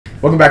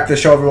Welcome back to the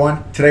show,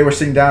 everyone. Today we're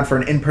sitting down for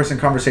an in-person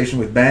conversation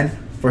with Ben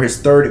for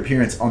his third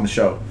appearance on the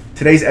show.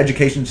 Today's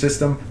education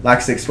system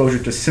lacks the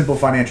exposure to simple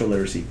financial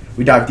literacy.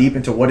 We dive deep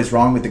into what is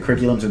wrong with the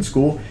curriculums in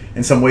school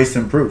and some ways to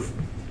improve.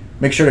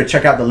 Make sure to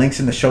check out the links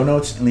in the show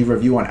notes and leave a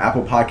review on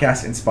Apple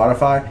Podcasts and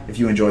Spotify if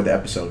you enjoyed the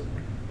episode.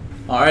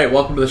 All right,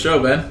 welcome to the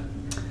show,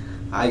 Ben.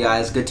 Hi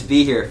guys, good to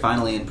be here,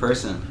 finally in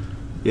person.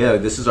 Yeah,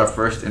 this is our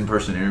first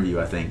in-person interview,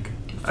 I think.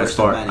 I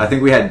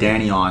think we had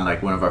Danny on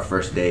like one of our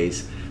first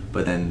days,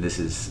 but then this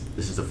is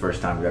the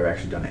first time we've ever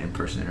actually done an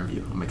in-person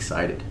interview. I'm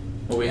excited.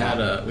 Well, we had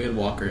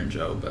Walker and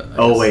Joe, but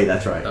wait,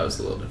 that's right. That was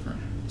a little different.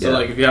 So, Yeah.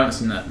 like, if you haven't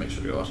seen that, make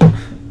sure to go watch it.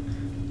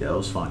 Yeah, that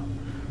was fun.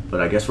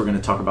 But I guess we're going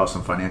to talk about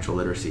some financial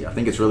literacy. I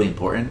think it's really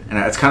important, and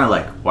it's kind of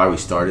like why we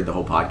started the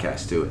whole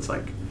podcast too. It's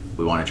like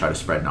we want to try to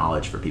spread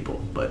knowledge for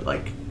people, but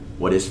like,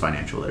 what is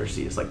financial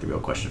literacy? Is like the real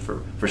question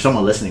for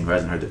someone listening who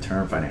hasn't heard the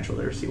term financial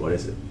literacy. What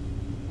is it?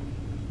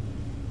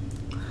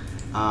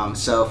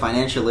 So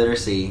financial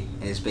literacy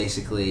is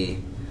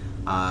basically,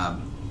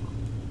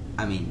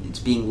 it's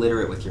being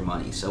literate with your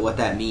money. So what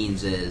that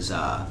means is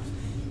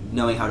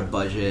knowing how to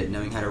budget,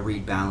 knowing how to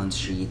read balance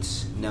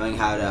sheets, knowing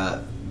how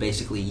to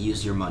basically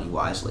use your money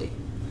wisely.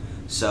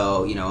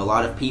 So, a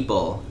lot of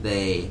people,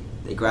 they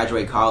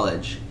graduate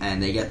college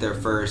and they get their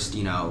first,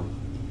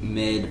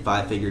 mid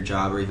 5-figure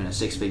job or even a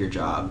 6-figure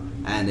job,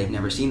 and they've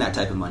never seen that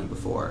type of money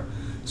before.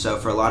 So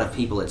for a lot of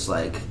people, it's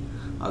like,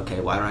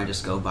 okay, why don't I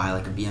just go buy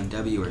like a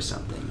BMW or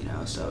something,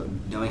 So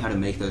knowing how to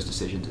make those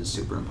decisions is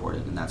super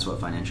important, and that's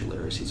what financial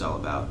literacy is all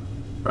about.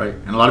 Right.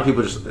 And a lot of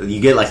people you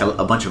get like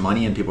a bunch of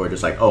money and people are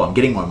just like, oh, I'm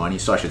getting more money,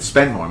 so I should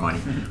spend more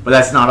money. But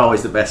that's not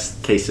always the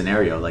best case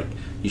scenario. Like,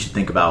 you should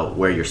think about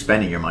where you're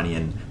spending your money,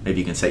 and maybe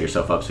you can set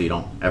yourself up so you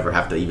don't ever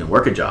have to even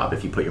work a job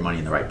if you put your money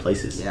in the right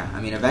places. Yeah,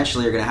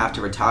 eventually you're going to have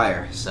to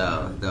retire,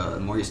 so the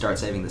more you start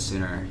saving, the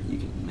sooner you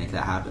can make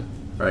that happen.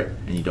 Right.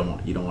 And you don't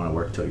want to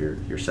work till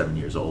you're 7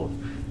 years old.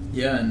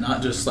 Yeah, and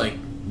not just like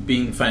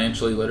being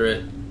financially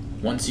literate.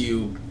 Once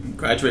you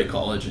graduate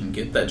college and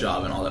get that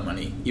job and all that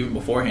money, even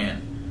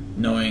beforehand,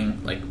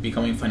 knowing, like,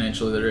 becoming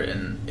financially literate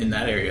in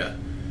that area.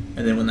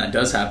 And then when that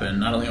does happen,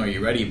 not only are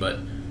you ready, but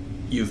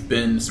you've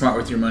been smart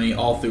with your money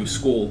all through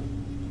school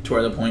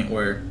to the point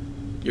where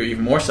you're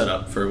even more set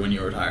up for when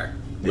you retire,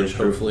 which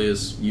hopefully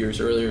is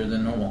years earlier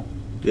than normal.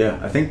 Yeah,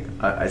 I think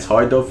it's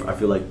hard though. I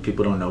feel like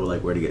people don't know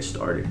like where to get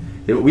started.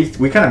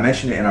 We kind of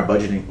mentioned it in our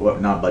budgeting,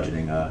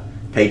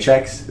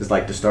 paychecks is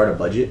like to start a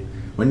budget.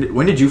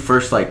 When did you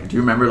first do you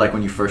remember like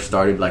when you first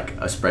started like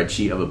a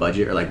spreadsheet of a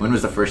budget, or like when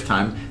was the first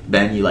time,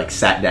 Ben, you like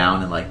sat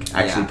down and like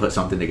actually put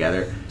something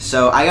together?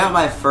 So I got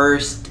my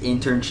first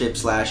internship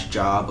 /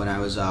 job when I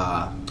was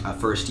a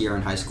first year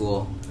in high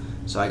school.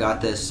 So I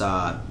got this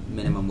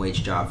minimum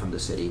wage job from the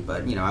city,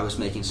 but I was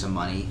making some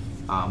money,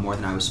 more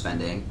than I was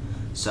spending.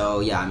 So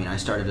yeah, I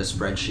started a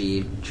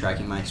spreadsheet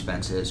tracking my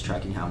expenses,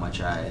 tracking how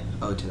much I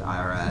owed to the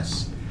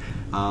IRS,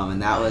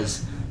 and that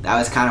was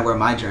kind of where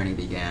my journey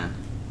began.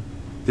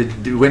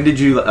 Did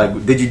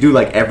you do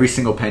like every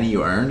single penny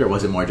you earned, or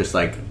was it more just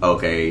like,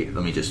 okay,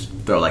 let me just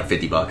throw like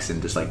 $50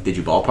 and just like, did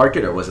you ballpark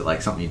it, or was it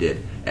like something you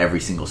did every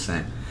single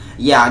cent?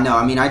 Yeah, no,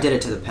 I did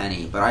it to the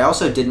penny, but I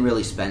also didn't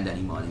really spend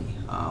any money.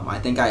 I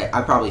think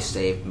I probably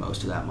saved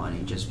most of that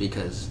money just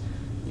because,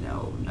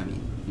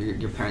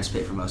 your parents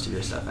pay for most of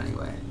your stuff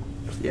anyway.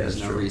 Yeah,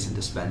 there's no true. reason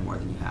to spend more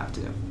than you have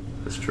to.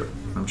 That's true.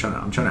 I'm trying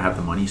to have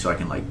the money so I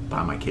can like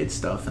buy my kids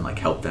stuff and like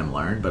help them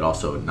learn, but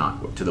also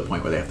not to the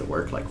point where they have to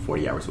work like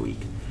 40 hours a week.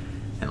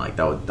 And like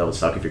that would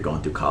suck if you're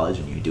going through college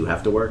and you do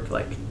have to work.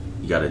 Like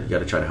you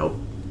gotta try to help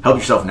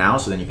yourself now,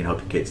 so then you can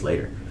help your kids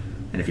later.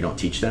 And if you don't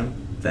teach them,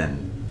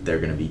 then they're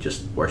gonna be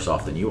just worse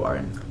off than you are,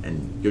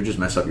 and you'll just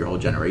mess up your whole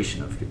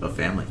generation of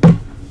family.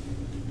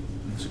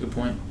 That's a good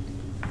point.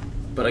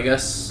 But I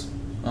guess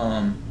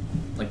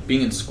like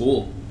being in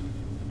school,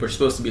 we're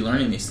supposed to be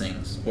learning these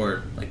things,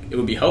 or like it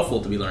would be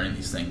helpful to be learning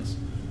these things,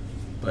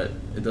 but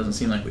it doesn't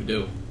seem like we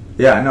do.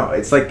 Yeah, I know.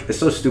 It's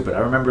so stupid. I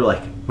remember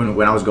like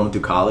when I was going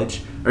through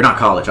college, or not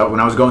college,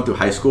 when I was going through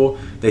high school,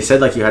 they said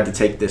like you had to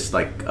take this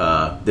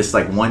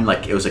one,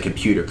 like it was a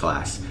computer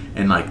class,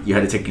 and like you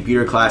had to take a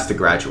computer class to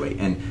graduate,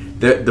 and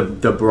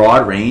the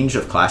broad range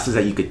of classes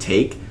that you could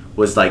take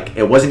was like,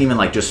 it wasn't even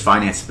like just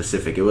finance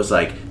specific. It was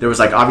like there was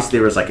like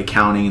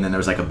accounting, and then there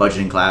was like a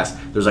budgeting class,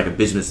 there was like a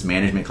business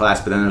management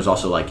class, but then there was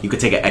also like you could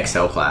take an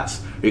Excel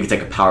class, or you could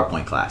take a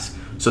PowerPoint class.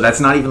 So that's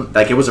not even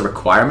like, it was a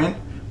requirement,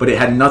 but it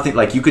had nothing,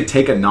 like you could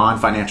take a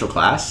non-financial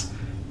class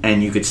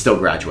and you could still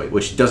graduate,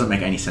 which doesn't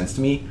make any sense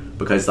to me,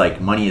 because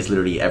like money is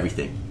literally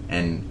everything.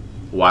 And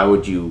why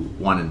would you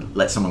want to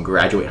let someone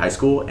graduate high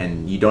school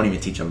and you don't even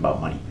teach them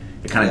about money?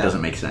 It kind of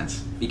doesn't make sense.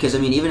 Because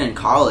even in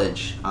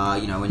college,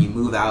 when you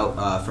move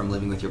out from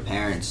living with your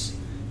parents,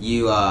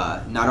 you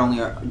not only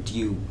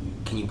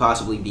can you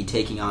possibly be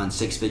taking on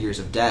 6 figures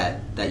of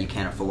debt that you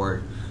can't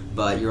afford,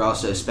 but you're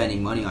also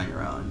spending money on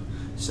your own.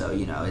 So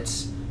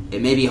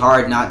it may be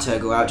hard not to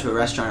go out to a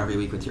restaurant every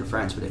week with your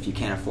friends, but if you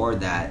can't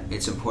afford that,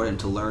 it's important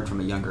to learn from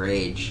a younger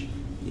age,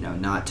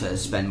 not to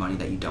spend money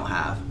that you don't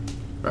have.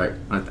 Right.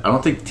 I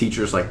don't think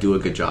teachers like do a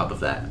good job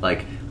of that.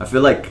 Like, I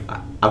feel like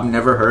I've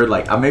never heard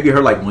like I've maybe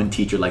heard like one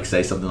teacher like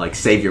say something like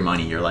save your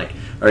money or like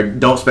or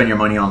don't spend your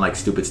money on like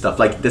stupid stuff.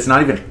 Like that's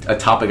not even a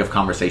topic of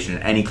conversation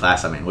in any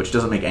class I'm in, which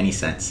doesn't make any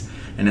sense.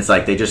 And it's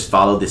like they just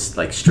follow this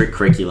like strict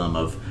curriculum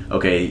of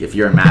okay, if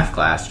you're in math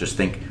class, just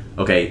think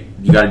okay,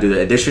 you got to do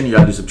the addition, you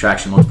got to do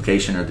subtraction,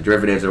 multiplication, or the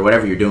derivatives, or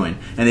whatever you're doing,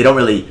 and they don't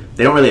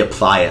really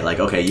apply it. Like,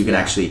 okay, you can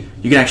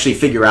actually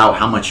figure out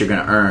how much you're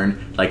going to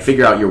earn, like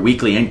figure out your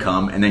weekly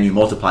income, and then you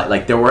multiply.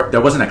 Like there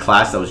wasn't a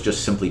class that was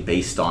just simply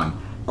based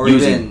on or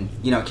even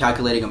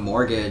calculating a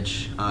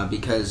mortgage,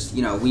 because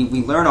we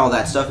learn all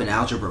that stuff in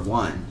Algebra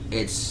 1.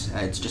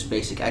 It's just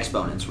basic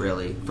exponents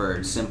really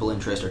for simple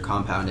interest or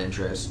compound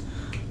interest,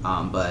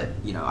 but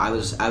I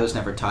was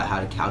never taught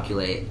how to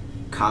calculate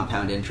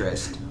compound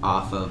interest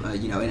off of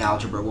in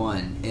Algebra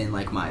 1 in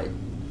like my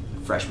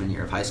freshman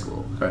year of high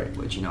school, right?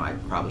 Which I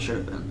probably should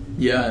have been.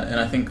 Yeah, and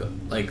I think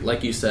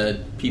like you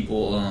said,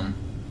 people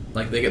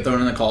like they get thrown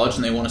into college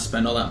and they want to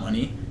spend all that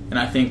money, and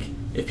I think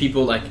if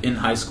people like in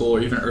high school or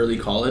even early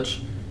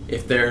college,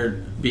 if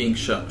they're being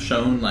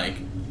shown like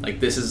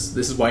this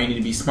is why you need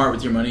to be smart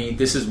with your money,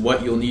 this is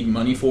what you'll need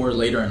money for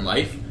later in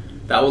life,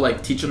 that will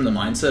like teach them the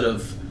mindset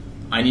of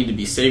I need to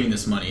be saving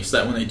this money so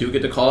that when they do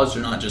get to college,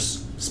 they're not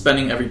just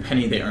spending every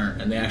penny they earn,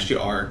 and they actually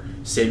are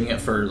saving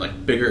it for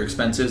like bigger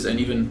expenses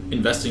and even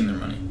investing their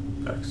money.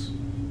 Facts.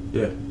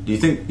 Yeah. Do you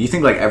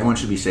think like everyone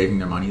should be saving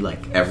their money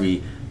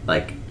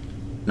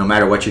no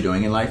matter what you're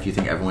doing in life? You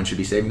think everyone should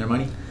be saving their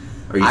money,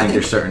 or you think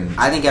there's certain?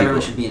 I think everyone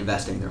should be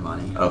investing their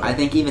money. Okay. I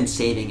think even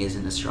saving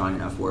isn't a strong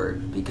enough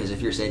word, because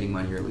if you're saving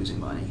money, you're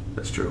losing money.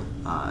 That's true.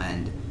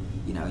 And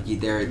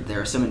there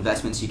are some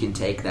investments you can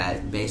take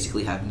that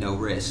basically have no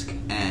risk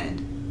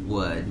and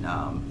would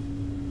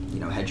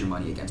hedge your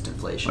money against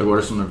inflation. Like what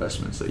are some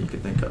investments that you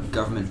could think of?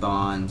 Government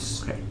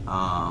bonds. Okay.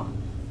 I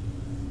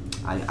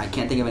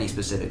can't think of any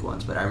specific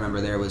ones, but I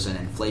remember there was an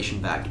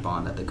inflation-backed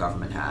bond that the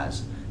government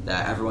has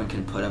that everyone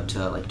can put up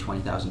to like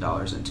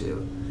 $20,000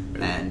 into.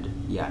 Really? And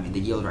yeah, I mean the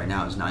yield right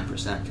now is 9%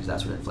 because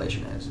that's what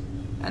inflation is,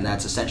 and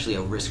that's essentially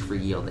a risk-free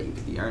yield that you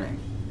could be earning.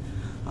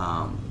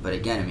 But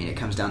again, I mean it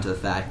comes down to the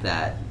fact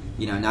that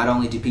not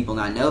only do people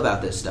not know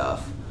about this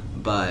stuff,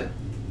 but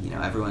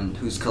everyone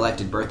who's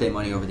collected birthday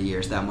money over the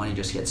years, that money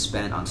just gets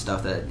spent on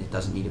stuff that it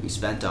doesn't need to be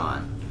spent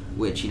on,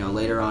 which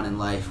later on in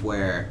life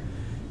where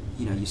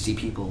you see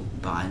people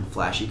buying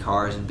flashy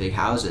cars and big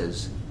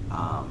houses,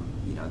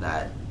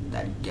 that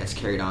gets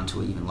carried on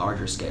to an even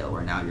larger scale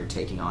where now you're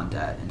taking on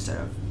debt instead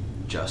of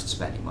just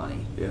spending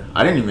money. Yeah,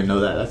 I didn't even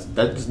know that.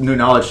 That's new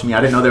knowledge to me.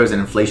 I didn't know there was an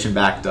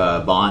inflation-backed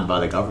bond by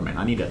the government.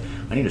 I need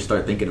to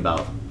start thinking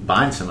about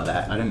buying some of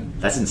that.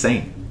 That's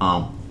insane.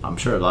 I'm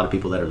sure a lot of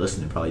people that are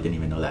listening probably didn't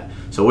even know that.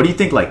 So what do you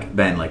think, like,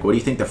 Ben, like, what do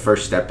you think the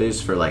first step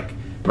is for, like,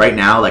 right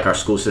now, like, our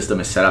school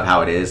system is set up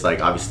how it is. Like,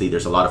 obviously,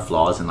 there's a lot of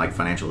flaws in, like,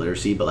 financial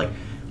literacy. But,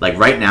 like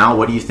right now,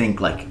 what do you think,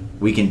 like,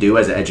 we can do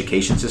as an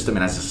education system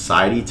and as a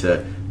society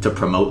to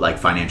promote, like,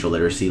 financial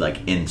literacy,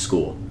 like, in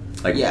school?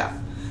 Like, yeah.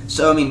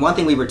 So, I mean, one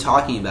thing we were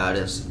talking about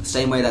is the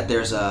same way that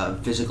there's a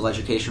physical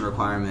education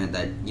requirement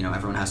that,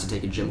 everyone has to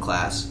take a gym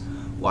class.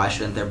 Why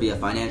shouldn't there be a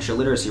financial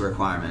literacy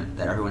requirement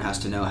that everyone has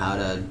to know how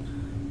to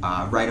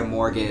write a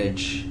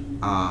mortgage,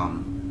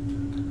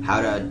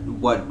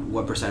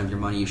 what percent of your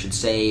money you should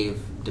save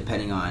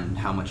depending on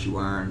how much you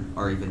earn,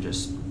 or even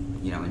just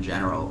in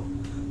general,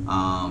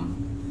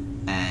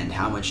 and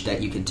how much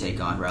debt you can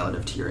take on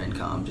relative to your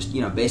income. Just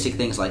basic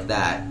things like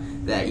that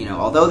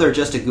although they're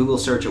just a Google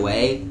search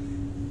away,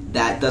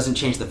 that doesn't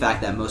change the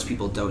fact that most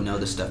people don't know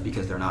this stuff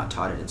because they're not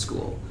taught it in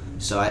school.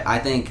 So I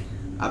think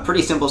a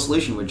pretty simple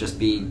solution would just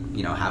be,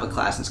 have a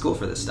class in school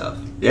for this stuff.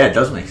 Yeah, it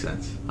does make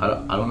sense. I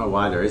don't know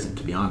why there isn't,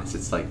 to be honest.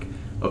 It's like,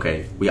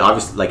 okay, we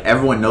obviously, like,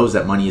 everyone knows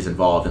that money is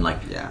involved, and, like,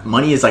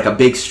 money is, like, a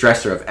big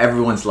stressor of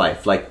everyone's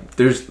life. Like,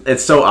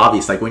 it's so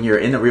obvious. Like, when you're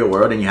in the real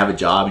world and you have a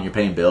job and you're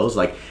paying bills,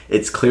 like,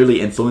 it's clearly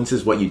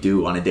influences what you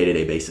do on a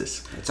day-to-day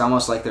basis. It's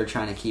almost like they're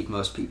trying to keep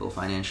most people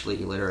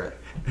financially illiterate.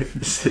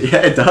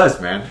 Yeah, it does,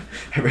 man.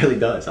 It really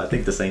does. I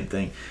think the same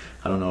thing.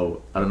 I don't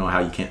know how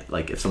you can't,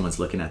 like, if someone's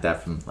looking at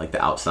that from, like,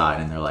 the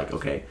outside and they're like,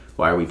 okay,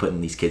 why are we putting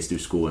these kids through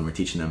school and we're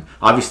teaching them,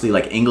 obviously,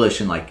 like,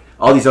 English and, like,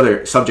 all these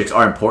other subjects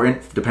are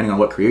important depending on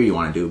what career you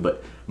want to do,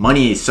 but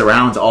money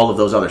surrounds all of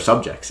those other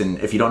subjects, and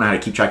if you don't know how to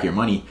keep track of your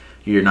money,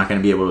 you're not going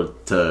to be able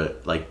to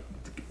like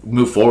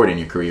move forward in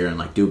your career and,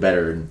 like, do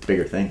better and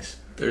bigger things.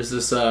 There's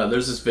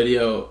this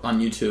video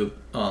on YouTube.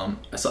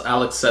 I saw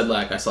Alex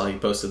Sedlak. I saw he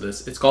posted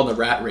this. It's called the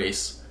Rat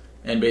Race.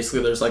 And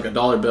basically there's like a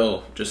dollar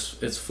bill,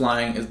 just it's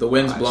flying, the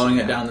wind's blowing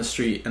it down the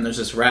street, and there's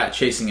this rat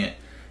chasing it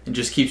and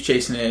just keeps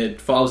chasing it. It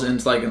falls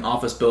into like an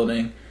office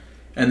building,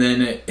 and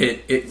then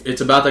it's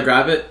about to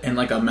grab it, and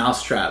like a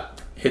mouse trap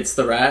hits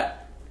the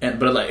rat,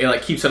 but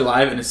it keeps it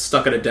alive, and it's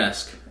stuck at a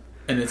desk,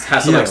 and it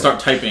has to like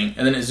start typing,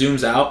 and then it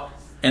zooms out,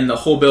 and the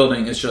whole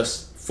building is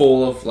just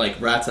full of like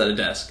rats at a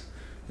desk.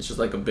 It's just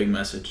like a big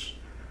message.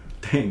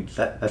 Dang,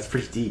 that's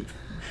pretty deep.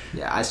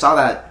 Yeah, I saw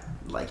that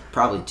like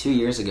probably 2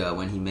 years ago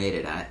when he made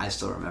it. I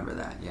still remember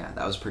that. Yeah,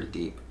 that was pretty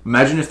deep.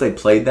 Imagine if they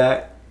played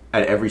that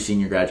at every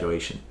senior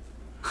graduation.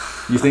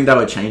 You think that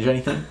would change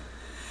anything?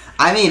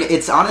 I mean,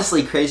 it's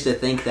honestly crazy to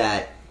think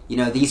that, you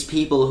know, these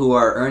people who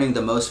are earning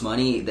the most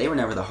money, they were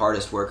never the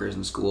hardest workers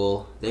in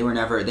school. They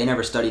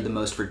never studied the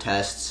most for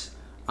tests.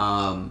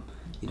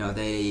 You know,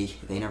 they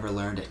never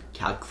learned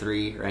Calc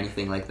 3 or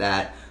anything like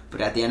that.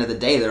 But at the end of the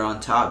day, they're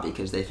on top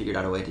because they figured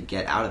out a way to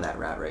get out of that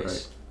rat race,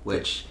 right.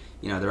 Which,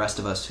 you know, the rest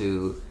of us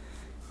who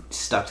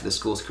stuck to the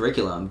school's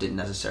curriculum didn't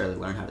necessarily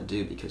learn how to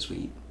do because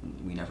we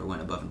never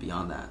went above and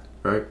beyond that.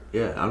 Right.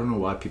 Yeah. I don't know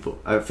why people.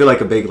 I feel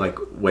like a big like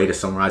way to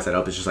summarize that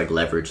up is just like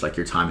leverage, like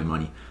your time and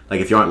money.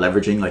 Like if you aren't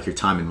leveraging like your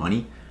time and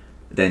money,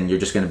 then you're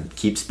just gonna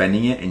keep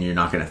spending it and you're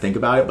not gonna think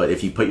about it. But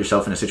if you put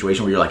yourself in a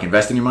situation where you're like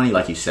investing your money,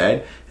 like you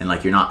said, and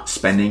like you're not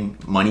spending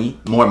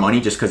more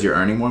money just because you're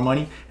earning more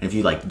money, and if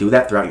you like do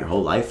that throughout your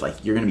whole life,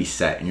 like you're gonna be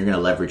set and you're gonna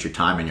leverage your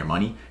time and your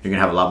money. You're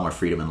gonna have a lot more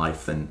freedom in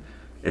life than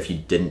if you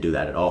didn't do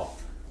that at all.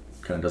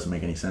 Kind of doesn't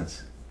make any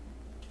sense.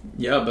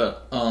 Yeah,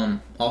 but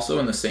also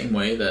in the same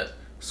way that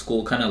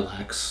school kind of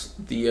lacks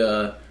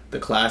the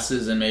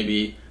classes and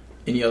maybe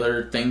any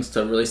other things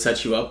to really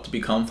set you up to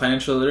become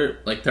financially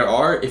literate. Like there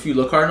are, if you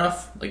look hard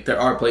enough, like there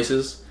are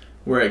places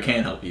where it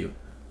can help you.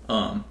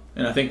 And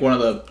I think one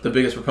of the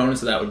biggest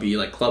proponents of that would be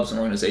like clubs and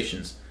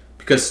organizations,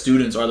 because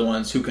students are the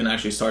ones who can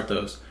actually start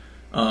those.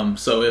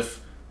 So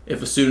if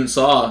a student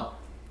saw,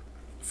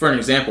 for an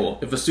example,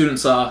 if a student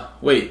saw,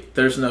 wait,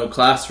 there's no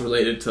class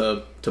related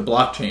to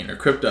blockchain or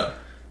crypto,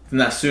 then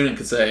that student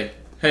could say,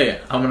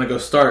 hey, I'm going to go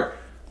start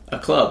a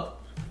club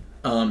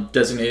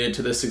designated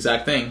to this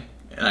exact thing,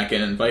 and I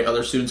can invite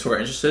other students who are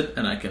interested,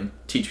 and I can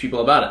teach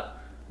people about it,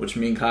 which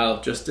me and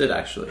Kyle just did,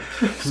 actually.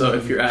 So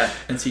if you're at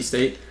NC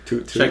State,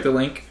 check the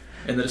link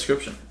in the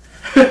description.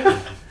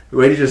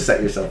 Way to just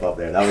set yourself up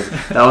there.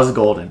 That was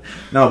golden.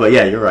 No, but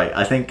yeah, you're right.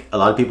 I think a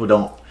lot of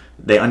people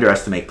they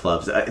underestimate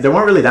clubs. There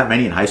weren't really that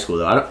many in high school,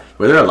 though.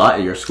 Were there a lot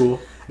at your school?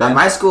 At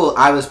my school,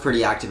 I was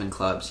pretty active in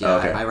clubs. Yeah, Oh,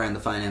 okay. I ran the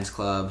finance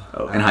club.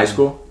 Oh, in high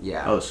school?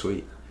 Yeah. Oh,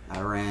 sweet. I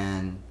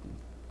ran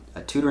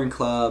a tutoring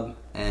club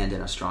and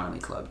an astronomy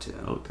club too.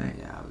 Oh, dang.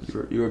 Yeah,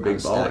 You were a big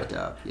baller. Stacked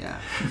up. Yeah.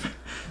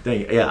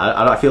 Dang. Yeah,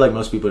 I feel like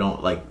most people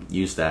don't like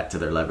use that to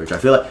their leverage. I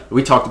feel like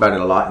we talked about it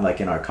a lot,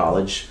 in our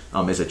college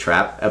is a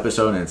trap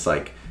episode, and it's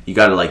like you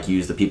got to like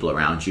use the people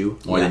around you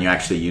more than you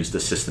actually use the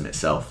system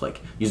itself. Like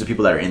use the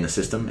people that are in the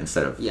system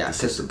instead of the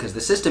system. Because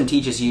the system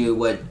teaches you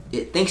what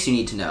it thinks you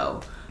need to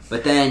know,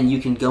 but then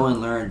you can go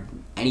and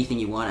learn anything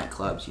you want at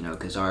clubs. You know,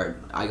 because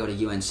I go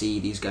to UNC,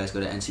 these guys go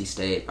to NC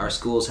State. Our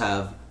schools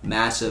have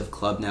massive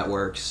club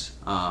networks.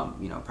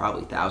 You know,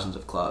 probably thousands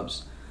of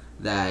clubs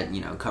that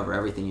cover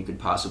everything you could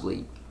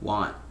possibly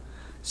want.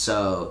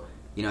 So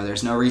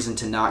there's no reason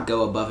to not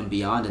go above and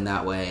beyond in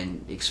that way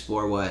and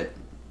explore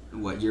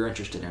what you're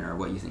interested in or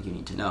what you think you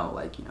need to know.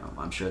 Like,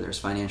 I'm sure there's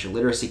financial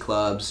literacy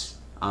clubs,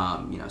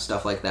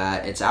 stuff like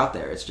that. It's out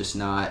there. It's just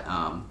not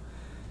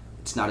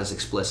as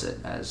explicit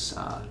as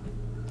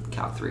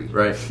Calc 3.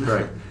 Right.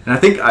 And I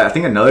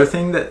think another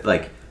thing that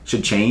like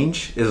should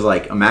change is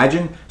like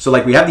imagine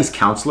we have these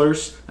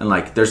counselors and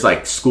like there's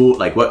like school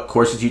like what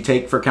courses you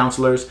take for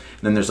counselors,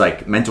 and then there's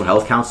like mental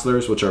health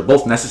counselors, which are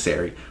both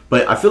necessary,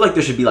 but I feel like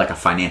there should be like a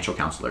financial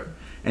counselor.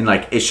 And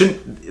like it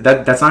shouldn't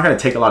that's not going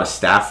to take a lot of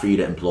staff for you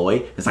to employ.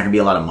 It's not going to be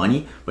a lot of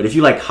money. But if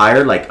you like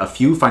hire like a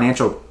few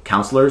financial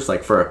counselors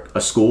like for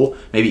a school,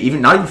 maybe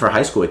even not even for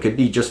high school, it could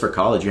be just for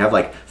college. You have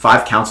like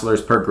 5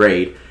 counselors per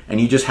grade,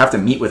 and you just have to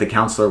meet with a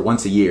counselor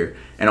once a year.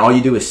 And all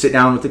you do is sit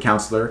down with the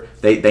counselor.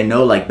 They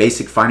know like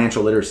basic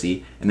financial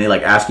literacy, and they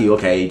like ask you,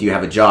 okay, do you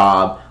have a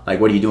job? Like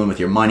what are you doing with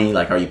your money?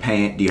 Like are you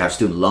paying? Do you have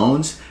student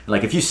loans? And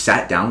like if you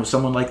sat down with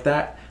someone like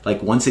that,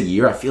 like once a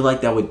year, I feel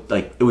like that would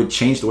like it would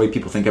change the way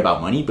people think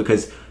about money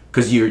because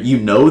you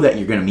know that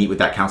you're going to meet with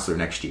that counselor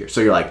next year.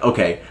 So you're like,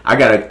 okay, I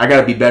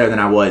gotta be better than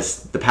I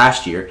was the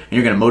past year, and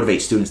you're going to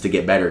motivate students to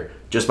get better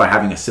just by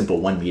having a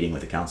simple one meeting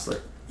with a counselor.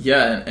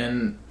 Yeah,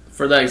 and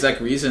for that exact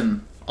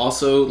reason,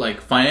 also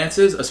like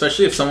finances,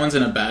 especially if someone's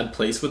in a bad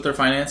place with their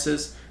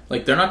finances,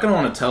 like they're not going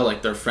to want to tell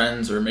like their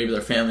friends or maybe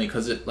their family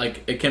because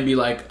it can be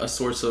like a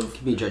source of... It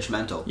can be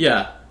judgmental.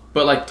 Yeah.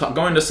 But like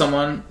going to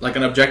someone like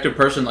an objective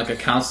person like a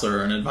counselor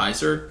or an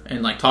advisor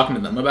and like talking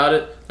to them about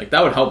it, like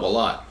that would help a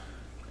lot.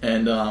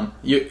 And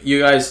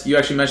you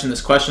actually mentioned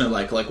this question of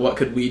like what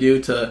could we do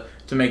to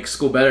make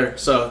school better.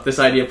 So this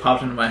idea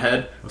popped into my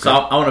head. Okay. So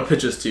I want to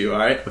pitch this to you. All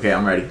right. Okay,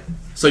 I'm ready.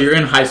 So you're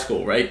in high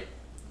school, right?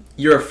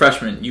 You're a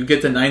freshman. You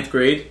get to 9th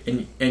grade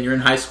and you're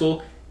in high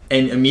school,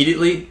 and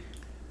immediately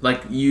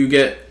like you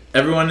get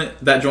everyone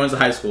that joins the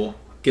high school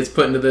gets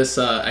put into this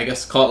I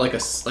guess call it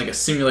like a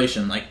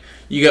simulation. Like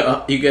you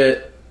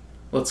get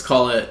let's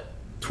call it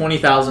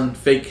 20,000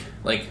 fake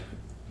like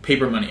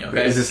paper money.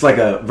 Okay, is this like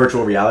a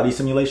virtual reality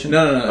simulation?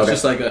 No. Okay.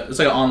 It's like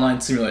an online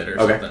simulator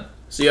or something.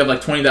 So you have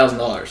like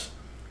 $20,000,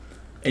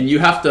 and you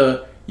have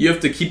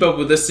to keep up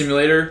with this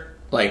simulator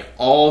like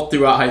all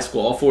throughout high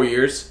school, all 4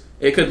 years.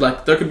 It could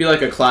there could be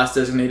like a class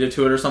designated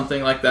to it or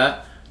something like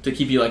that to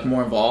keep you like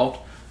more involved.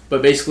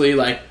 But basically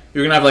like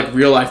you're gonna have like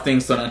real life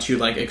things done on you,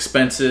 like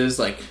expenses,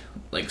 like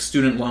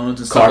student loans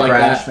and stuff Car like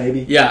crash, that.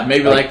 maybe. Yeah,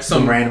 maybe like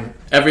some random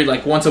every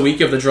like once a week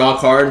you have to draw a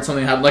card and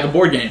something happen, like a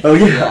board game. Oh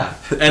yeah.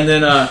 And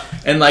then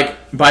and like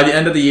by the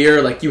end of the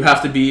year, like you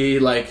have to be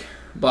like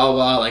blah blah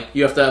blah, like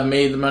you have to have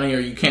made the money or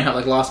you can't have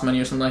like lost money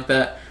or something like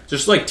that.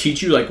 Just like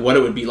teach you like what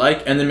it would be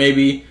like, and then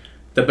maybe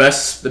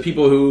the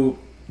people who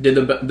did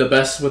the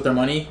best with their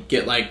money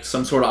get like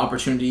some sort of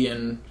opportunity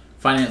in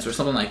finance or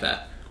something like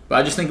that. But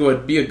I just think it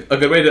would be a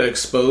good way to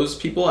expose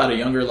people at a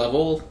younger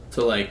level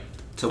to like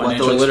to what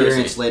they'll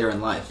experience later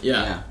in life.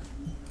 Yeah.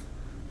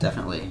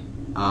 Definitely.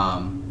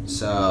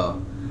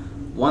 So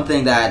one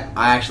thing that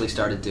I actually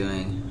started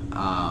doing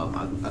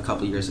a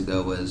couple years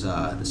ago was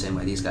the same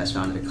way these guys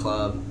founded a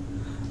club.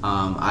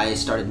 I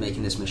started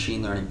making this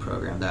machine learning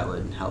program that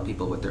would help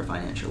people with their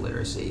financial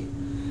literacy.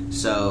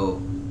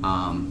 So,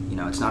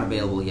 it's not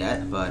available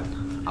yet, but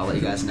I'll let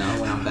you guys know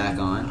when I'm back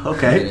on.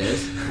 Okay. It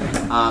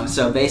is.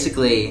 So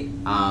basically,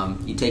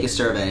 you take a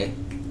survey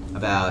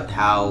about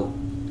how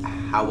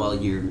well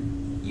you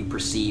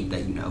perceive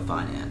that you know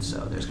finance. So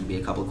there's going to be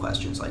a couple of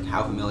questions like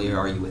how familiar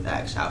are you with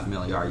X? How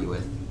familiar are you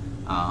with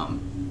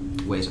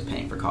ways of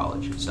paying for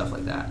college? Stuff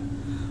like that.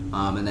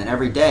 And then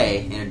every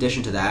day, in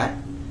addition to that,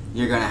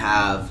 you're going to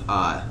have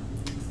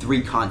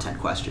 3 content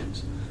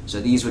questions.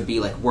 So these would be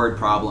like word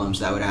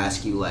problems that would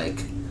ask you like,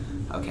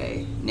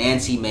 okay,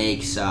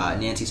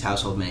 Nancy's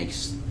household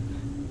makes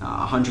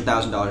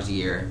 $100,000 a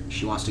year.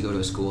 She wants to go to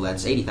a school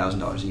that's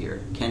 $80,000 a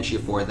year. Can she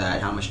afford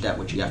that? How much debt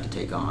would you have to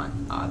take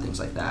on? Things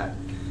like that.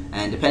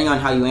 And depending on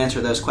how you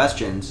answer those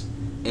questions,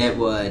 it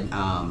would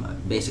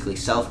basically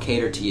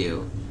self-cater to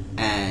you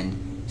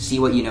and see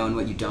what you know and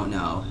what you don't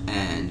know,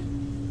 and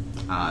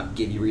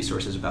give you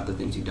resources about the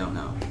things you don't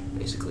know,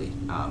 basically.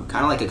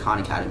 Kind of like a Khan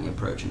Academy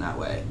approach in that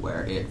way,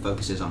 where it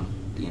focuses on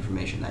the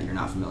information that you're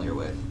not familiar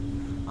with.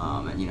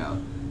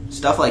 And,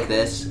 stuff like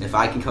this, if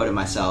I can code it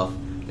myself,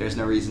 there's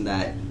no reason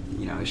that,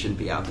 it shouldn't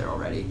be out there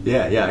already.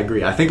 Yeah, I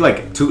agree. I think,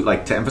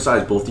 to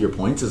emphasize both of your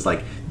points is,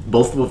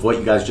 both of what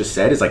you guys just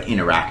said is,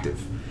 interactive.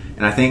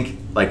 And I think,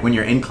 when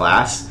you're in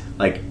class,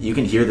 you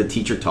can hear the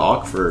teacher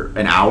talk for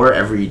an hour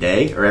every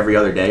day or every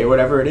other day or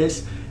whatever it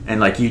is, and,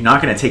 you're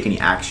not going to take any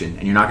action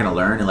and you're not going to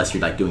learn unless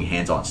you're, doing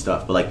hands-on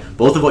stuff. But,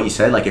 both of what you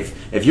said,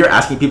 if you're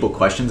asking people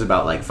questions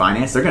about,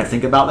 finance, they're going to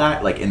think about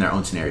that, in their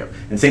own scenario.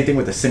 And same thing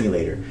with the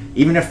simulator.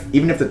 Even if the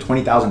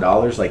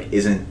 $20,000,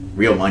 isn't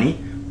real money,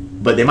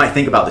 but they might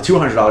think about the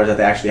 $200 that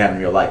they actually have in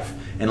real life.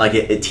 And,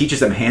 it teaches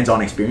them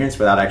hands-on experience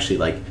without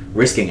actually,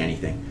 risking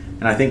anything.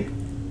 And I think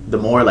the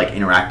more,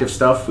 interactive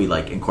stuff we,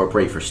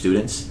 incorporate for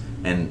students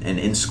and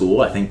in school,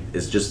 I think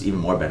is just even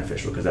more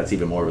beneficial because that's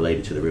even more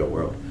related to the real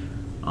world.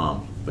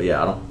 But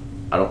yeah,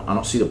 I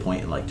don't see the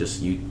point in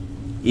just you,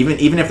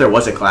 even if there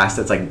was a class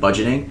that's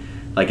budgeting,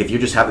 if you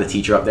just have the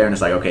teacher up there and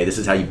it's okay, this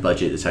is how you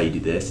budget, this is how you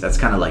do this. That's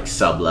kind of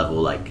sub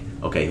level,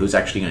 okay, who's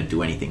actually going to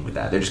do anything with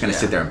that? They're just going to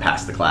sit there and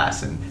pass the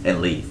class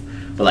and leave.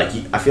 But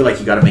I feel like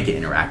you got to make it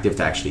interactive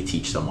to actually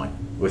teach someone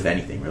with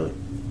anything, really.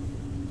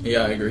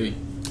 Yeah, I agree.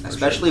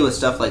 Especially with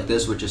stuff like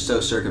this, which is so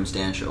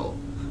circumstantial.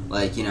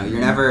 You're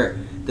never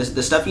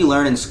the stuff you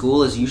learn in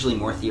school is usually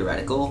more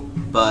theoretical,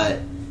 but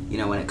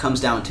when it comes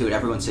down to it,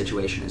 everyone's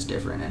situation is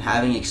different, and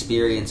having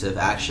experience of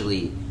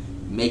actually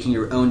making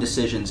your own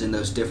decisions in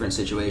those different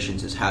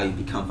situations is how you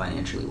become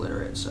financially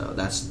literate. So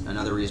that's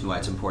another reason why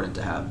it's important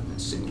to have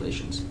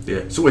simulations.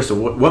 Yeah. So wait,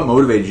 what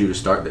motivated you to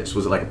start this?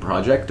 Was it a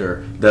project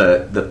or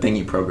the thing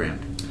you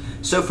programmed?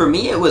 So for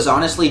me, it was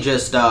honestly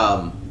just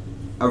a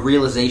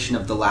realization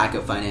of the lack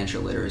of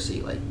financial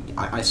literacy.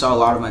 I saw a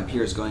lot of my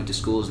peers going to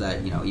schools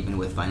that, even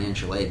with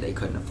financial aid, they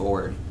couldn't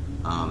afford.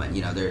 And,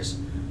 there's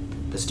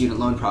the student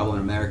loan problem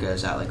in America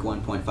is at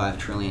 $1.5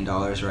 trillion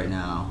right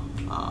now.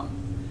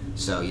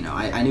 So,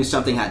 I knew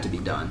something had to be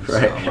done.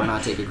 Right. So why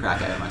not take a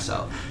crack at it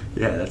myself?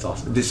 Yeah, that's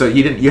awesome. So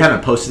you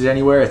haven't posted it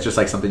anywhere? It's just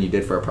something you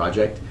did for a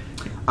project?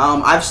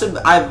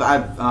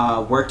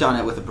 I've worked on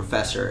it with a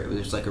professor. It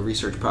was a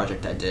research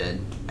project I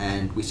did,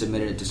 and we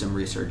submitted it to some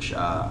research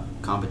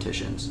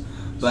competitions.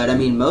 But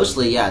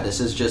mostly, yeah, this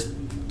is just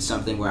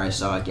something where I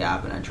saw a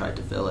gap and I tried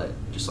to fill it,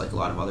 just like a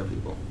lot of other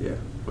people. Yeah,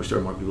 wish there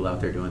were more people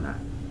out there doing that.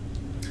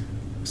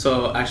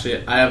 So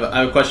actually, I have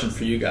a question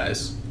for you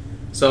guys.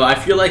 So I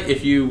feel like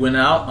if you went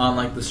out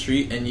on the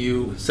street and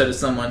you said to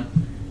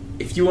someone,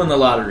 if you won the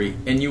lottery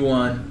and you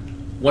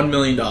won $1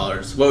 million,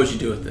 what would you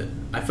do with it?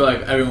 I feel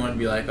like everyone would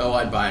be like, oh,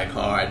 I'd buy a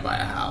car, I'd buy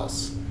a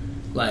house,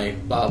 blah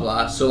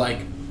blah. So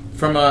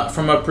from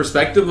a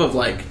perspective of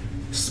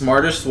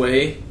smartest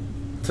way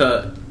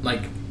to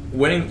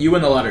winning, you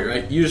win the lottery,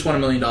 right? You just won $1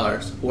 million.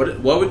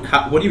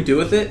 What do you do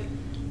with it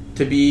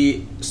to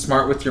be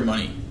smart with your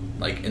money,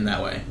 in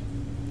that way?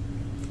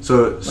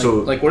 So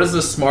what is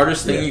the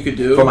smartest thing you could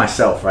do for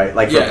myself, right?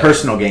 For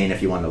personal gain,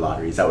 if you won the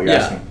lottery, is that what you're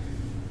asking?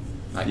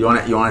 You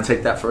want to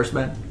take that first,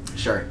 Ben?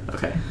 Sure.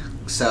 Okay.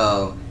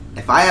 So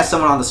if I asked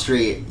someone on the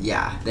street,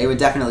 yeah, they would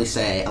definitely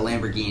say a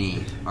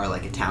Lamborghini or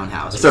a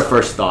townhouse. It's their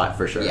first thought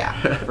for sure.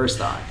 Yeah, first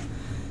thought.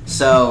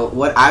 So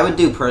what I would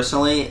do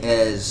personally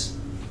is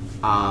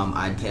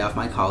I'd pay off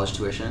my college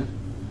tuition.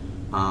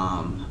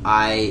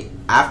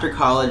 After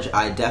college,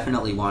 I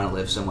definitely want to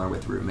live somewhere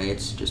with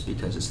roommates, just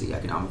because it's the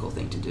economical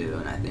thing to do,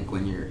 and I think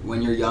when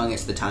you're young,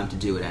 it's the time to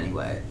do it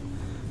anyway.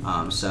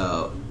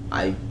 So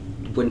I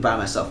wouldn't buy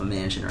myself a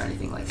mansion or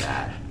anything like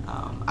that.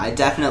 I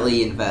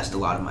definitely invest a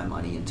lot of my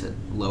money into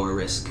lower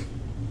risk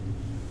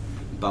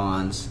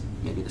bonds,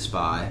 maybe the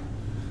SPY,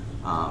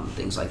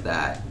 things like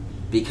that,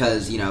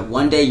 because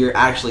one day you're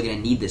actually going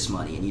to need this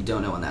money, and you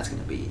don't know when that's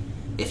going to be.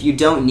 If you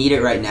don't need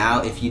it right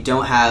now, if you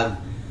don't have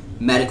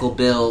medical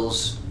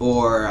bills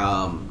or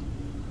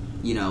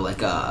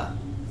like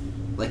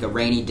a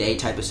rainy day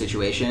type of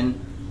situation,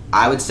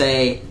 I would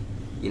say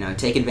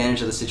take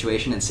advantage of the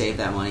situation and save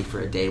that money for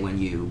a day when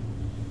you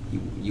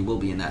will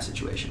be in that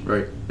situation.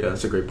 Right. Yeah,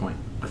 that's a great point.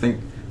 I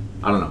think,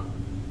 I don't know,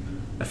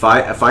 if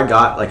I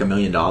got like $1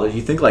 million,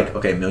 you think like,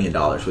 okay, $1 million,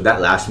 would that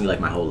last me like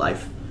my whole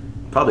life?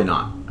 Probably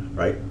not,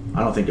 right?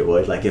 I don't think it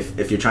would. Like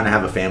if you're trying to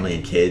have a family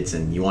and kids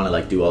and you want to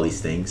like do all these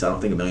things, I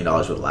don't think $1 million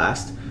would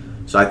last.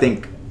 So I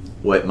think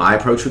what my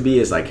approach would be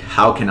is like,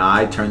 how can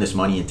I turn this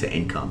money into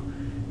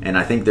income? And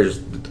I think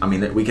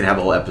we could have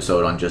a whole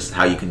episode on just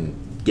how you can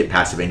get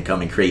passive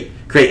income and create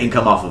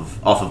income off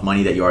of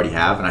money that you already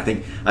have. And I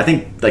think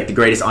like the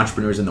greatest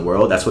entrepreneurs in the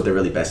world, that's what they're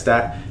really best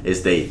at,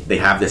 is they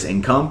have this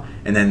income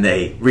and then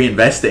they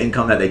reinvest the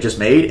income that they just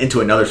made into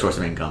another source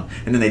of income,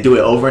 and then they do it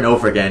over and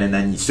over again, and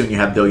then soon you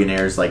have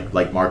billionaires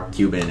like Mark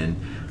Cuban, and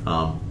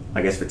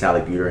I guess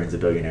Vitalik Buterin's a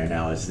billionaire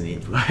now, isn't he?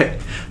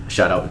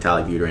 Shout out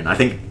Vitalik Buterin. I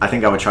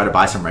think I would try to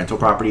buy some rental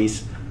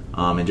properties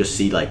and just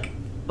see like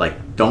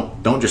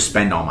don't just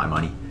spend all my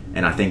money.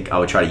 And I think I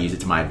would try to use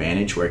it to my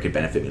advantage where it could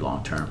benefit me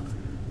long term.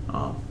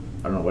 I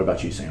don't know. What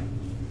about you, Sam?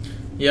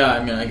 Yeah,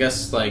 I mean, I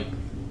guess like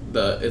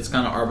it's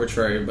kind of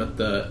arbitrary, but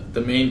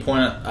the main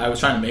point I was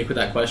trying to make with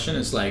that question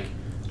is like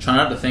try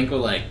not to think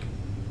of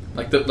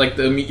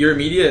your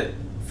immediate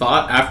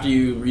thought after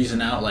you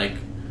reason out like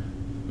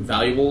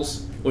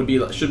valuables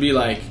should be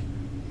like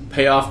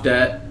pay off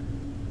debt,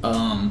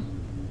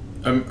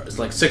 it's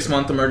like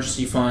 6-month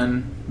emergency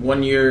fund,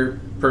 1 year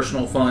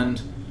personal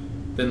fund,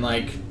 then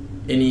like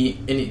any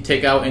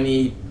take out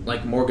any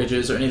like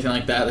mortgages or anything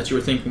like that you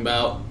were thinking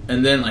about,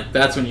 and then like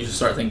that's when you should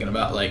start thinking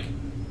about like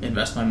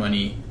invest my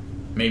money,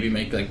 maybe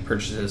make like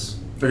purchases.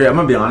 Okay, I'm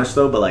gonna be honest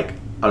though, but like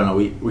I don't know,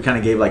 we kind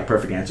of gave like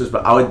perfect answers,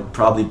 but I would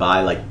probably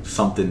buy like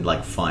something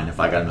like fun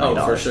if I got $1 million.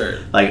 Oh, for sure.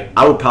 Like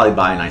I would probably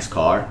buy a nice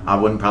car. I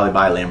wouldn't probably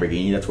buy a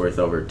Lamborghini that's worth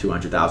over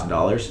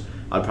 $200,000.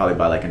 I'd probably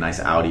buy like a nice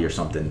Audi or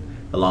something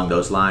along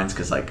those lines,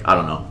 because like I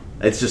don't know,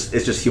 it's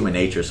just human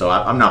nature. So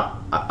I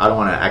don't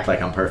want to act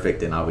like I'm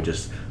perfect, and I would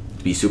just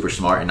be super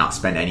smart and not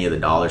spend any of the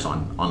dollars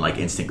on like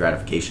instant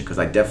gratification, because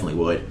I definitely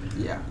would.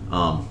 Yeah.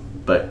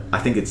 But I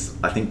think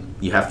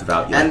you have to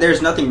value. And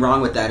there's nothing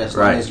wrong with that as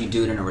long as you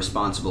do it in a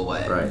responsible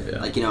way. Right.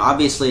 Yeah. Like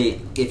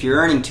obviously, if you're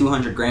earning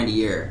 $200,000 a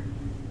year,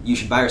 you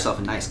should buy yourself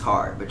a nice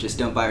car, but just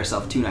don't buy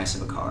yourself too nice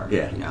of a car.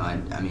 Yeah.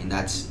 And I mean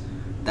that's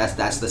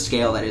the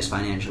scale that is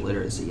financial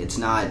literacy. It's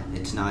not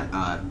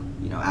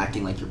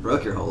acting like you're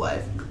broke your whole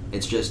life.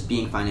 It's just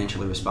being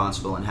financially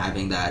responsible and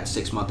having that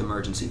 6-month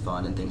emergency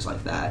fund and things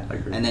like that. I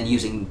agree. And then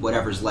using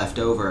whatever's left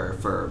over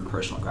for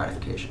personal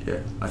gratification. Yeah,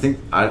 I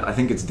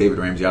think it's David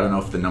Ramsey. I don't know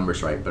if the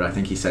number's right, but I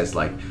think he says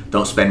like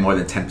don't spend more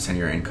than 10% of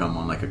your income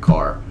on like a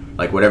car.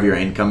 Like whatever your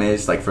income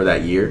is like for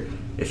that year,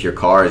 if your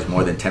car is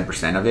more than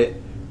 10% of it,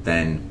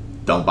 then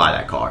don't buy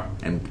that car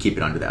and keep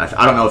it under that.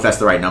 I don't know if that's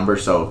the right number,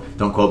 so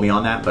don't quote me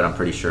on that, but I'm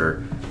pretty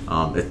sure.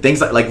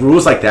 Things like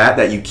rules like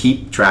that you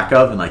keep track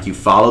of, and like you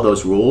follow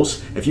those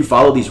rules. If you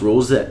follow these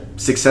rules that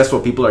successful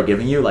people are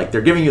giving you, like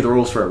they're giving you the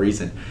rules for a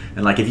reason.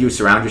 And like if you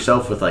surround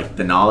yourself with like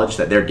the knowledge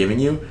that they're giving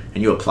you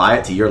and you apply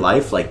it to your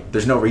life, like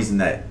there's no reason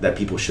that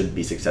people shouldn't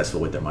be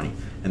successful with their money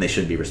and they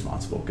shouldn't be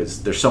responsible,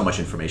 because there's so much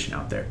information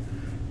out there.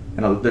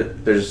 And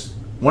there's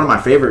one of my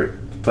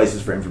favorite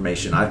places for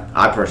information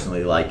I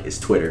personally like is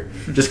Twitter,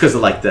 just because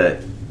of like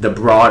the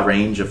broad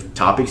range of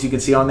topics you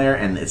can see on there,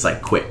 and it's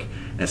like quick.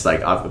 And it's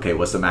like, okay,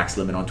 what's the max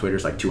limit on Twitter?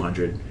 It's like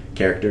 200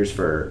 characters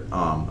for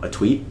a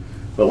tweet.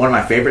 But one of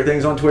my favorite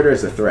things on Twitter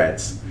is the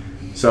threads.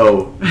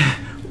 So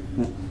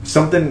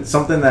something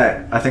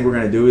that I think we're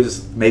going to do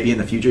is maybe in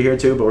the future here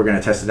too, but we're going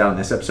to test it out in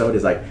this episode,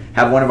 is like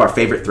have one of our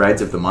favorite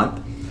threads of the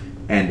month.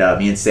 And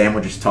me and Sam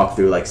would just talk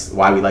through like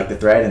why we like the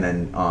thread, and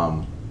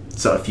then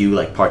so a few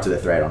like parts of the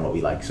thread on what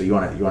we like. So you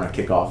want to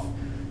kick off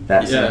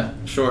that? Yeah,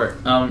 sure.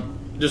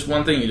 Just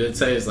one thing you did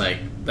say is like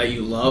that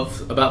you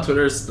love about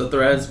Twitter is the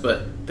threads,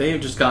 but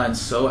they've just gotten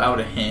so out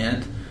of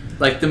hand.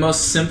 Like the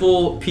most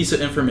simple piece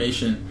of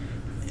information,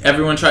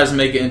 everyone tries to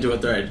make it into a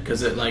thread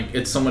because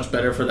it's so much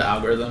better for the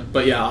algorithm.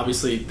 But yeah,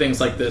 obviously things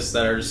like this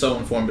that are so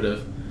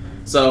informative.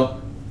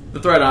 So the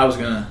thread I was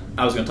gonna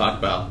talk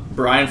about,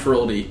 Brian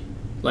Feroldi,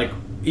 like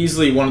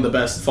easily one of the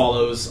best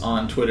follows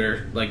on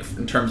Twitter, like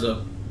in terms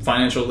of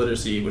financial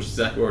literacy, which is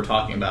exactly what we're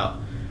talking about.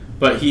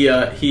 But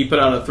he put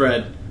out a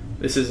thread.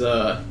 This is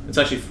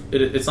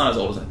it's not as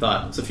old as I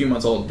thought. It's a few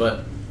months old,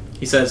 but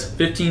he says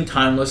 15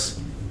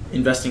 timeless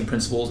investing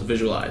principles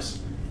visualize.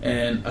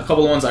 And a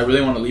couple of ones I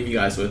really want to leave you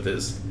guys with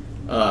is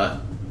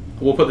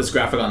we'll put this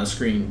graphic on the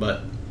screen,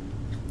 but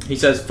he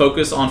says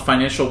focus on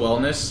financial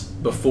wellness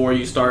before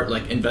you start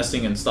like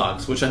investing in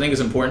stocks, which I think is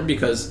important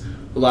because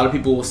a lot of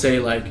people will say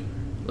like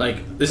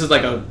this is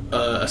like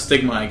a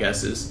stigma, I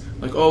guess, is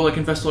like, oh, like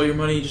invest all your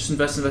money, just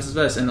invest,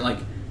 and like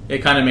it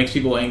kind of makes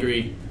people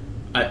angry.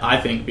 I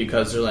think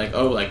because they're like,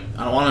 oh, like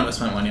I don't want to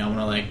invest my money, I want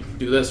to like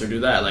do this or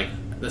do that. Like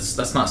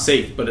that's not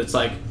safe. But it's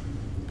like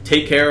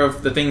take care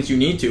of the things you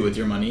need to with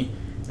your money,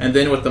 and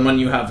then with the money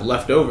you have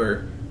left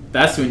over,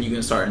 that's when you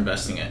can start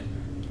investing it.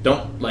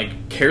 Don't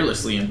like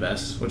carelessly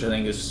invest, which I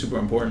think is super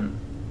important.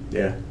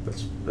 Yeah,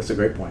 that's a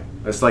great point.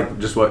 That's like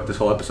just what this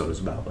whole episode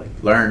is about. Like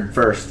learn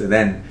first and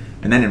then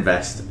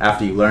invest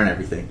after you learn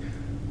everything.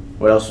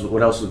 What else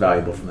was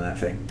valuable from that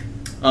thing?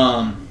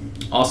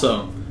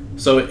 Also,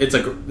 so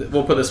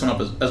we'll put this one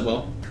up as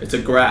well. It's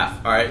a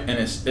graph, all right, and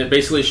it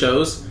basically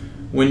shows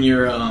when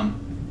you're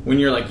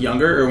like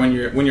younger or when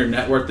your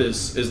net worth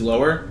is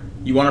lower,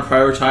 you want to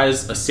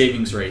prioritize a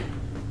savings rate.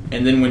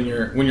 And then when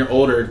you're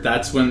older,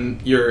 that's when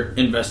your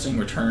investing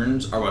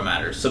returns are what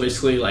matters. So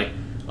basically, like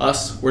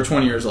us, we're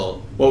 20 years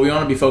old. What we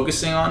want to be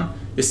focusing on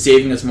is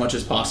saving as much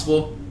as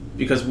possible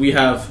because we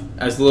have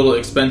as little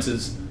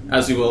expenses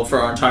as we will for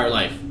our entire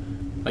life.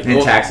 Like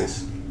and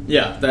taxes.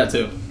 Yeah, that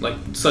too. Like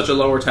such a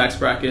lower tax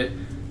bracket.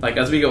 Like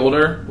as we get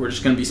older, we're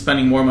just going to be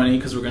spending more money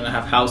because we're going to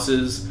have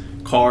houses,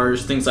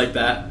 cars, things like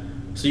that.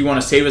 So you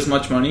want to save as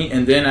much money,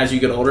 and then as you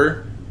get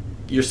older,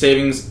 your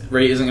savings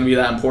rate isn't going to be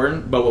that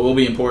important, but what will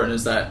be important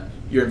is that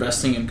you're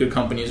investing in good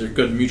companies or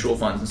good mutual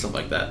funds and stuff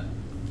like that.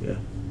 Yeah,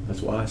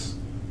 that's wise.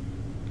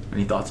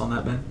 Any thoughts on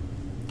that, Ben?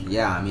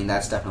 Yeah, I mean,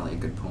 that's definitely a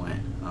good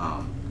point.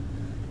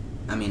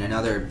 I mean,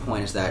 another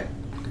point is that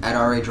at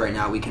our age right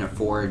now, we can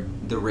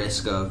afford the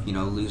risk of,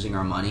 losing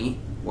our money,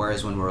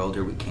 whereas when we're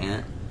older, we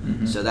can't.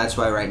 Mm-hmm. So that's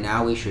why right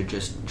now we should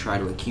just try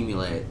to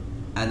accumulate,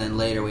 and then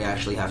later we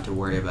actually have to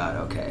worry about,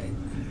 okay,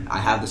 I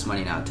have this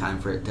money now, time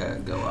for it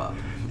to go up.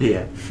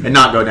 Yeah, and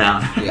not go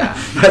down.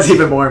 Yeah. That's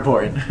even more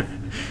important.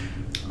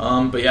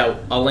 But yeah,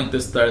 I'll link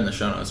this thread in the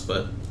show notes,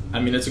 but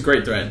I mean, it's a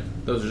great thread.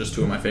 Those are just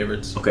two of my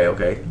favorites.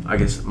 Okay. I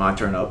guess my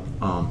turn up.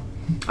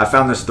 I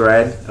found this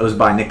thread. It was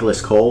by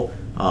Nicholas Cole,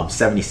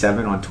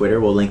 77 on Twitter.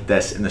 We'll link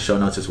this in the show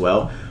notes as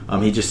well.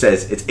 He just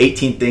says, it's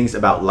 18 things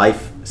about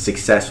life,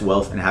 success,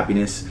 wealth, and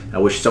happiness. I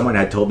wish someone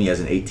had told me as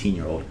an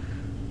 18-year-old.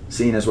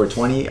 Seeing as we're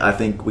 20, I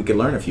think we could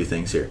learn a few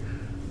things here.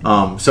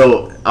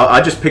 So I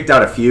just picked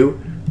out a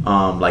few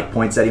like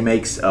points that he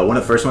makes. One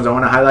of the first ones I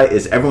want to highlight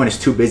is everyone is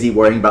too busy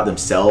worrying about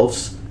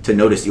themselves to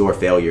notice your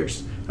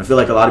failures. I feel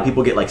like a lot of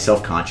people get like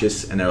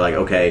self-conscious and they're like,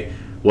 okay,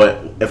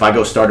 what if I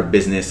go start a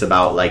business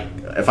about like,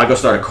 if I go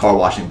start a car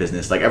washing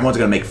business, like everyone's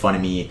going to make fun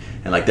of me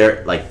and like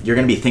they're like, you're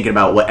going to be thinking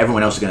about what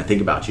everyone else is going to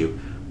think about you.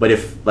 But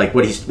if like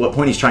what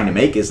point he's trying to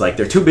make is like,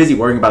 they're too busy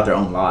worrying about their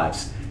own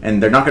lives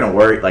and they're not going to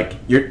worry, like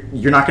you're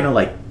not going to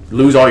like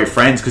lose all your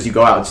friends because you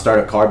go out and start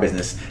a car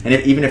business. And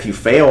even if you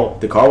fail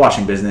the car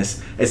washing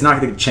business, it's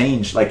not going to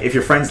change. Like if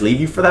your friends leave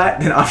you for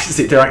that, then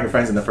obviously they aren't your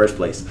friends in the first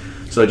place.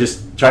 So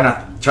just try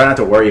not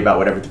to worry about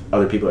whatever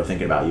other people are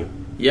thinking about you.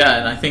 Yeah,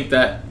 and I think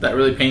that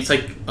really paints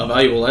like a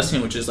valuable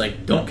lesson, which is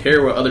like don't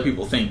care what other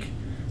people think.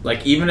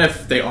 Like even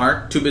if they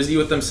aren't too busy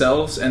with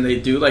themselves and they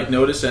do like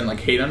notice and like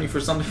hate on you for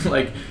something,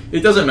 like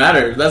it doesn't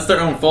matter. That's their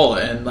own fault.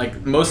 And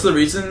like most of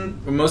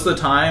the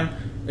time,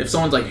 if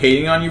someone's like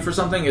hating on you for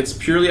something, it's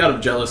purely out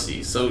of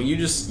jealousy. So you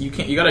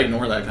gotta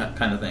ignore that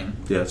kind of thing.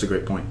 Yeah, that's a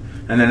great point.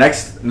 And the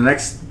next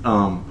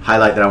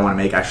highlight that I want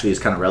to make actually is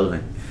kind of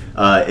relevant.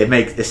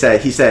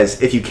 He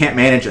says if you can't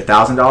manage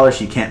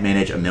 $1,000, you can't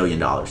manage $1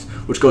 million,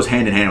 which goes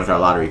hand in hand with our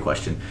lottery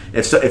question.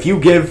 If you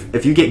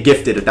get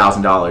gifted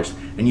 $1,000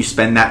 and you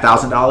spend that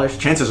 $1,000,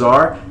 chances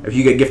are if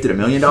you get gifted $1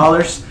 million,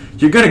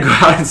 you're gonna go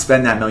out and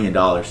spend that $1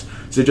 million.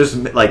 So just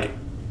like,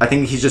 I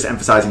think he's just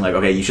emphasizing like,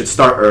 okay, you should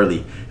start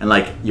early, and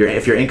like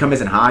if your income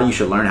isn't high, you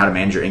should learn how to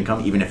manage your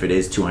income, even if it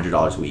is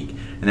 $200 a week.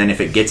 And then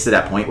if it gets to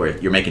that point where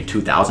you're making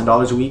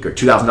 $2,000 a week or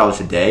 $2,000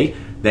 a day,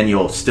 then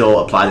you'll still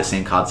apply the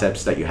same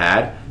concepts that you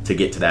had to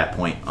get to that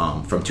point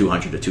from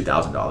 $200 to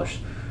 $2,000.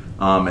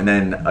 And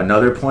then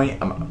another point,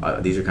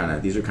 these are kind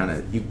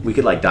of we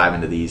could like dive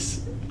into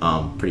these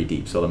pretty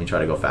deep. So let me try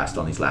to go fast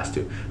on these last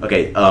two.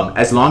 Okay,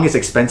 as long as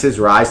expenses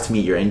rise to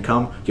meet your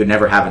income, you'll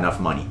never have enough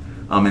money.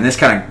 And this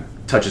kind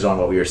of touches on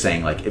what we were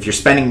saying. Like if you're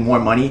spending more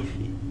money,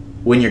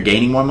 when you're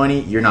gaining more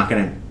money, you're not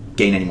going to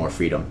gain any more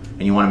freedom.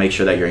 And you want to make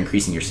sure that you're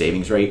increasing your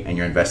savings rate and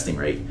your investing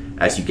rate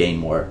as you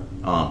gain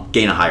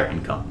a higher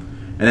income.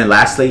 And then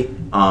lastly,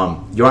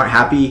 you aren't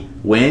happy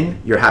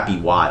when, you're happy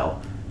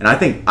while. And I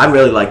think I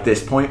really like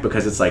this point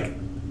because it's like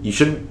you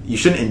shouldn't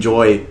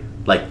enjoy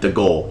like the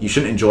goal. You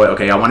shouldn't enjoy,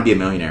 okay, I want to be a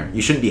millionaire.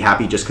 You shouldn't be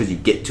happy just because you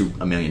get to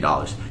 $1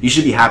 million. You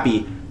should be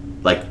happy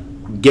like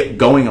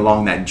going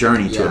along that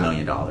journey to $1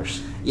 million.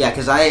 Yeah,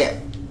 because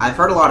I've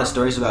heard a lot of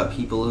stories about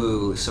people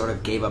who sort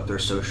of gave up their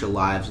social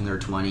lives in their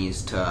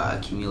 20s to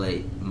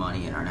accumulate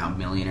money and are now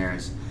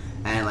millionaires.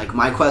 And like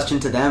my question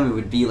to them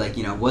would be like,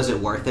 was it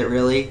worth it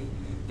really?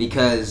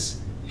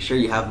 Because sure,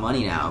 you have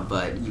money now,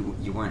 but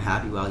you weren't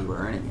happy while you were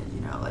earning it.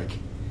 Like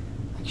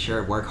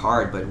sure, work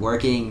hard, but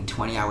working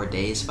 20-hour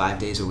days, 5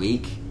 days a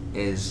week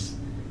is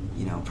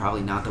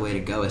probably not the way to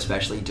go,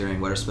 especially during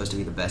what are supposed to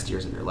be the best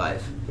years of your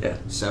life. Yeah.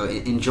 So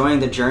enjoying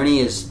the journey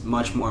is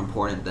much more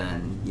important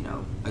than,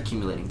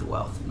 accumulating the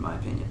wealth, in my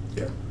opinion.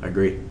 Yeah, I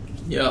agree.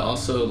 Yeah,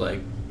 also, like,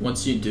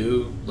 once you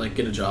do, like,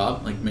 get a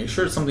job, like, make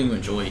sure it's something you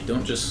enjoy.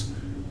 Don't just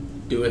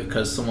do it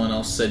because someone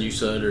else said you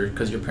should or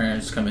because your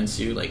parents convinced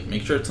you. Like,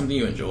 make sure it's something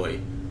you enjoy,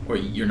 or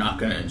you're not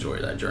going to enjoy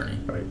that journey.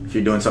 Right. If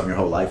you're doing something your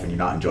whole life and you're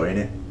not enjoying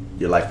it,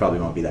 your life probably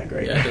won't be that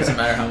great. Yeah, it doesn't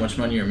matter how much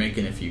money you're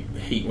making if you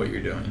hate what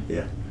you're doing.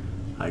 Yeah,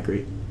 I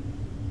agree.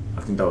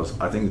 I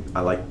think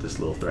I like this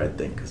little thread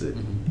thing because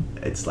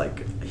it's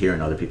like hearing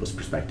other people's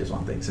perspectives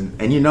on things, and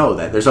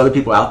that there's other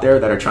people out there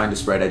that are trying to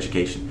spread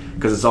education,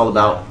 because it's all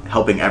about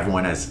helping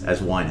everyone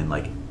as one, and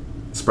like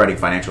spreading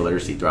financial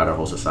literacy throughout our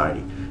whole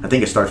society. I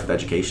think it starts with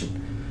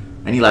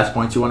education. Any last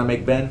points you want to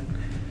make, Ben?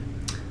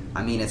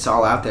 I mean, it's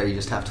all out there. You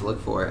just have to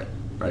look for it.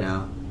 Right.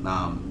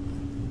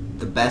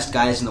 The best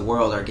guys in the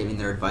world are giving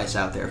their advice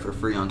out there for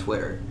free on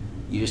Twitter.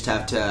 You just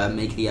have to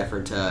make the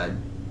effort to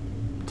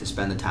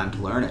spend the time to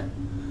learn it.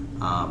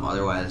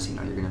 Otherwise, you're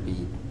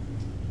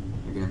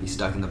gonna be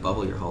stuck in the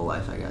bubble your whole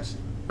life, I guess.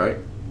 Right.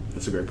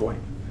 That's a great point.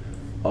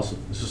 Awesome.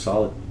 This is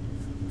solid.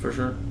 For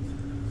sure.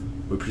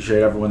 We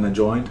appreciate everyone that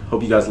joined.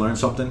 Hope you guys learned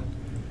something.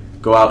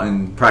 Go out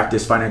and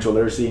practice financial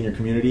literacy in your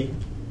community.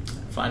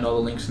 Find all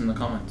the links in the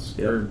comments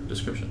or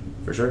description.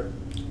 For sure.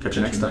 Catch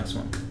you next time.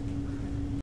 One.